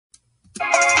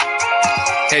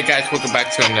Hey guys, welcome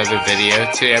back to another video.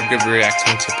 Today I'm going to be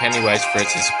reacting to Pennywise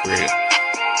vs. Groot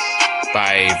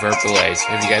by Verbalase.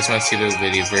 If you guys want to see the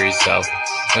video for yourself,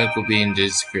 link will be in the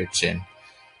description.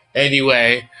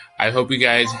 Anyway, I hope you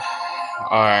guys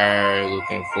are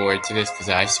looking forward to this because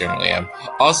I certainly am.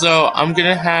 Also, I'm going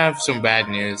to have some bad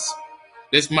news.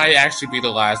 This might actually be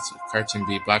the last cartoon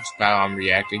beatbox battle I'm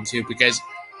reacting to because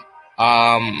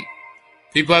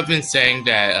people have been saying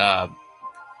that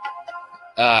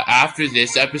after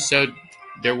this episode,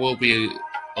 there will be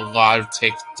a lot of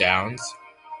takedowns.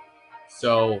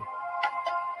 So,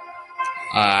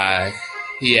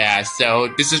 yeah,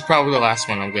 so this is probably the last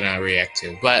one I'm gonna react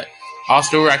to. But I'll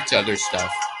still react to other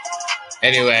stuff.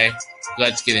 Anyway,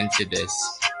 let's get into this.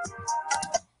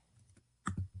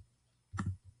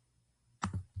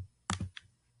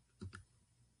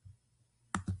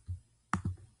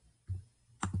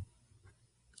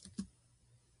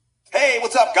 Hey,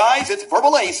 what's up, guys? It's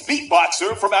Verbalase,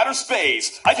 Beatboxer from outer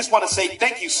space. I just want to say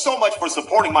thank you so much for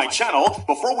supporting my channel.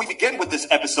 Before we begin with this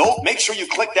episode, make sure you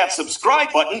click that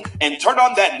subscribe button and turn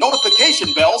on that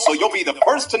notification bell so you'll be the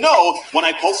first to know when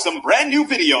I post some brand new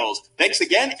videos. Thanks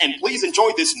again, and please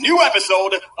enjoy this new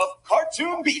episode of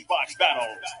Cartoon Beatbox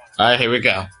Battles. Alright, here we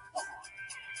go.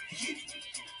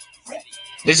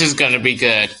 This is gonna be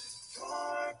good.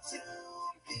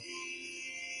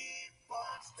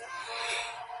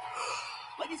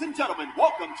 Ladies and gentlemen,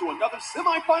 welcome to another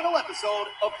semi-final episode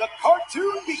of the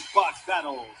Cartoon Beatbox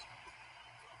Battles.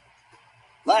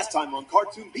 Last time on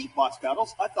Cartoon Beatbox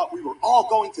Battles, I thought we were all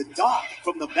going to die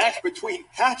from the match between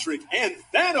Patrick and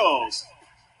Thanos.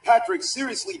 Patrick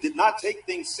seriously did not take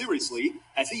things seriously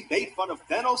as he made fun of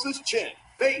Thanos' chin,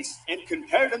 face, and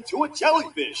compared him to a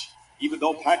jellyfish. Even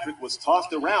though Patrick was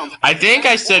tossed around... I think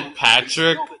I said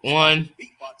Patrick won.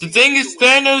 The thing is,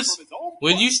 Thanos,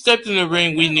 when you stepped in the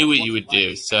ring, we knew what you would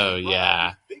do. So,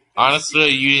 yeah. Honestly,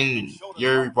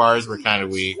 your bars were kind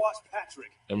of weak,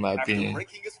 in my opinion.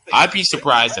 I'd be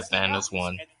surprised if Thanos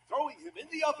won. Throwing him in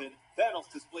the oven, Thanos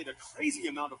displayed a crazy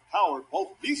amount of power, both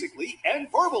musically and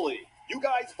verbally. You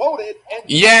guys voted, and...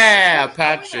 Yeah,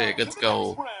 Patrick, let's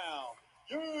go.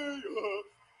 Yeah,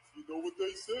 you know what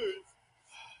they say.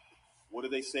 What do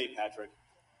they say, Patrick?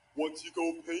 Once you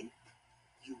go pink,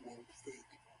 you won't think.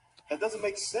 That doesn't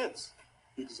make sense.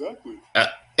 Exactly.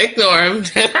 Ignore him.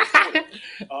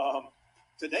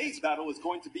 Today's battle is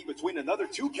going to be between another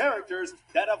two characters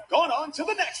that have gone on to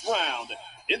the next round.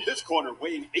 In this corner,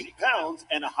 weighing 8 pounds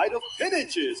and a height of 10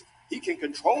 inches, he can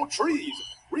control trees,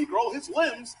 regrow his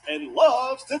limbs, and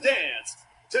loves to dance.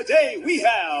 Today we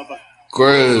have...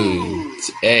 Groot.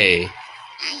 Hey.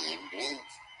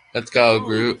 Let's go,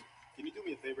 Groot. Can you do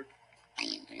me a favor?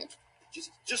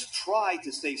 Just try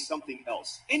to say something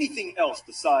else. Anything else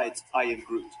besides I am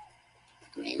Groot.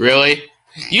 Really?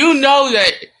 You know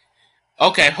that...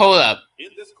 Okay, hold up.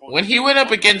 When he went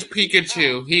up against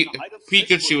Pikachu,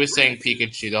 Pikachu was saying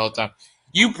Pikachu the whole time.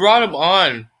 You brought him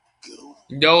on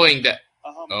knowing that...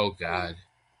 Oh, God.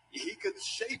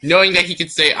 Knowing that he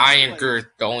could say I am Groot,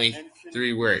 the only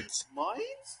 3 words.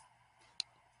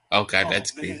 Oh, God,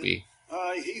 that's creepy.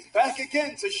 He's back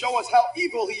again to show us how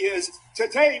evil he is.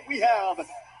 Today we have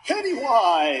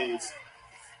Pennywise.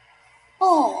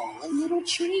 Oh, a little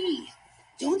tree.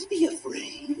 Don't be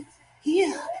afraid.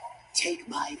 Here, take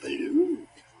my balloon.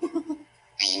 I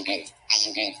am good.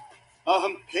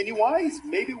 Pennywise,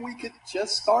 maybe we could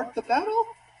just start the battle?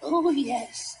 Oh,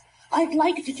 yes. I'd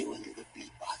like to do a little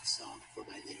beatbox song for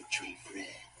my little tree friend.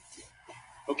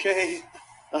 Okay.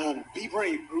 Be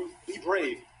brave, Groot. Be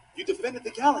brave. You defended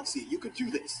the galaxy. You can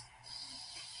do this.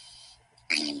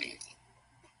 I am good.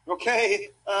 Okay,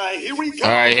 here we go.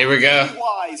 All right, here we go.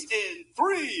 Pennywise in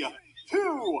 3,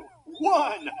 2,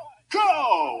 1,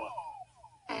 go!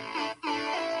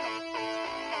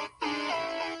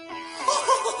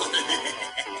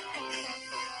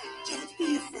 Don't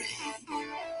be afraid.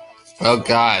 Oh,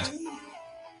 God.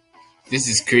 This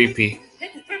is creepy.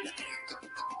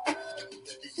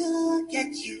 Look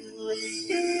at you,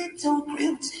 little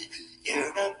Groot.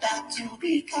 You're about to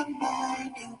become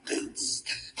my new boots.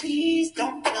 Please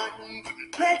don't run.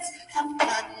 Let's have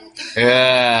fun.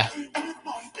 Yeah.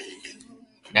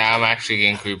 Now I'm actually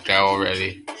getting creeped out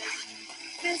already.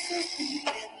 This is the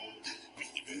end.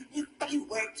 Even if you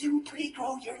were to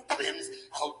regrow your limbs,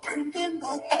 I'll burn them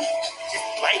up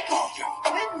just like all your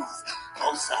friends.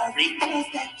 Oh, sorry, was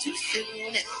that too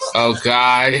soon? Oh,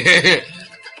 God.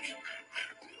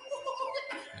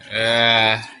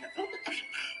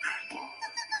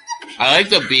 I like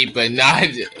the beat, but not,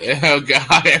 oh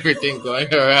God, everything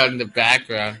going around in the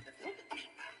background.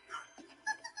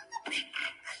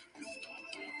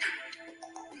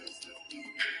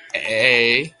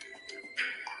 Hey.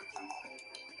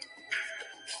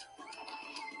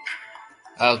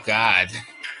 Oh God,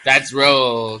 that's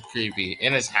real creepy.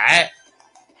 In his hat?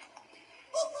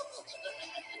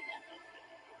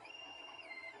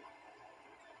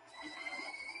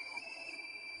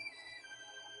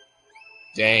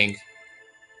 Dang.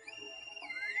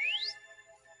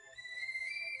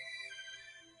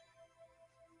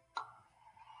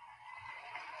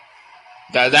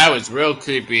 That was real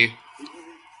creepy.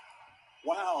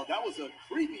 Wow, that was a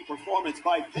creepy performance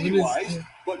by Pennywise,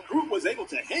 but Groot was able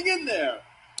to hang in there.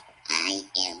 I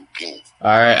am Groot.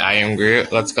 Alright, I am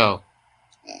Groot. Let's go.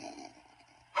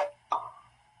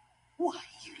 Why,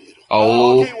 you little...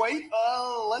 Oh. Okay, wait.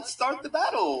 Let's start the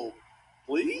battle.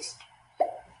 Please?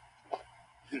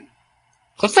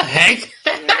 What the heck?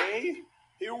 Okay,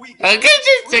 here we go. I could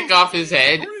just take off his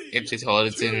head and just hold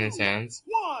it in his hands.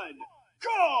 1,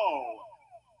 go!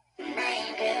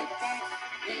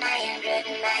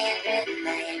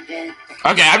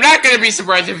 Okay, I'm not gonna be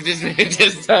surprised if this video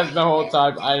just does the whole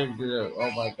time. I am Groot. Oh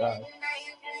my God.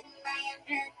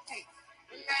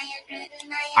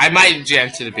 I might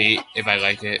jam to the beat if I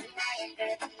like it.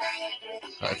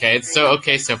 Okay, it's so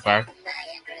okay so far.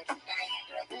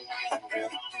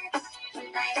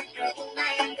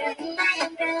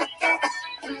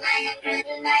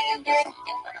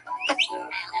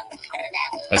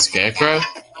 A scarecrow?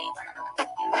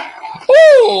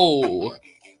 Ooh!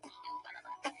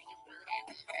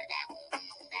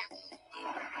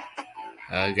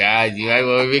 Oh God, you might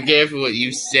want to be careful what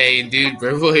you say, dude,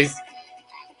 bro voice.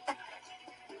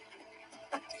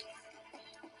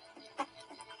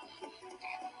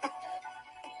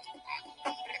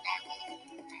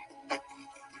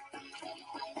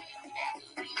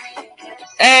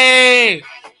 Hey!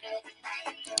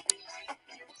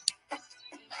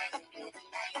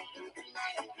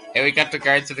 Hey, we got the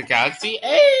Guardians of the Galaxy.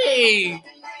 Hey!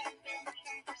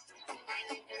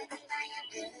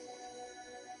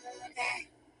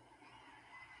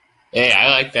 Hey, I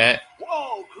like that.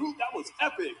 Whoa, Groot, that was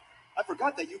epic. I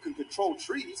forgot that you can control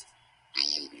trees.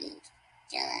 I am Groot.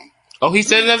 Oh, he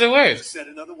said another word. You said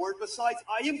another word besides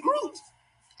I am Groot.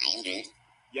 I am Groot.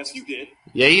 Yes, you did.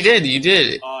 Yeah, you did. You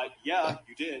did. Yeah,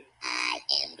 you did. I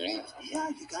am Groot. Yeah,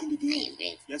 you kind of I did. am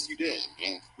Groot. Yes, you did. I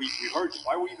am Groot. We heard you.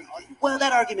 Why were we even arguing? Well,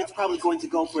 that argument's probably going to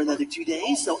go for another 2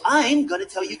 days, so I'm going to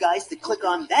tell you guys to click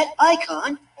on that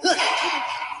icon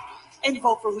and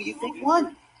vote for who you think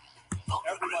won.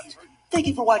 Everybody heard you. Thank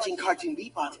you for watching Cartoon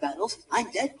Beatbox Battles.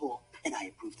 I'm Deadpool, and I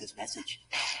approve this message.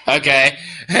 Okay.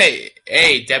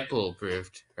 Hey, Deadpool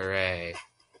approved. Hooray.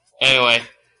 Anyway.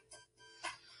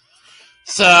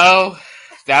 So,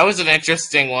 that was an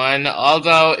interesting one.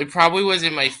 Although, it probably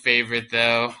wasn't my favorite,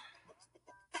 though.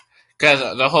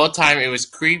 Because the whole time it was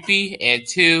creepy. And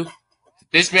 2,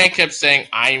 this man kept saying,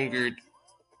 I am Groot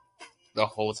the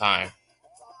whole time.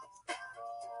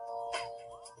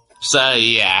 So,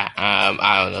 yeah.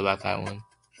 I don't know about that one.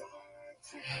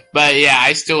 But, yeah,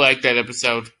 I still like that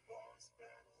episode.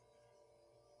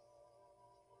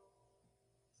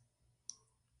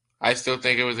 I still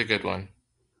think it was a good one.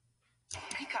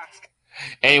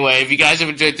 Anyway, if you guys have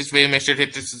enjoyed this video, make sure to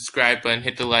hit the subscribe button,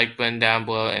 hit the like button down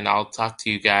below, and I'll talk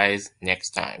to you guys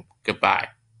next time. Goodbye.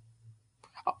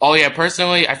 Oh yeah,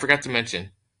 personally, I forgot to mention.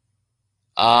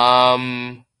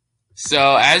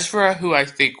 So as for who I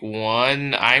think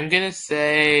won, I'm gonna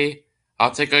say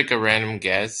I'll take like a random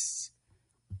guess.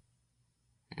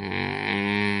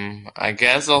 I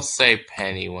guess I'll say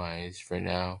Pennywise for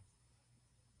now.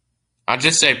 I'll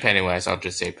just say Pennywise.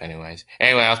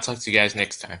 Anyway, I'll talk to you guys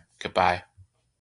next time. Goodbye.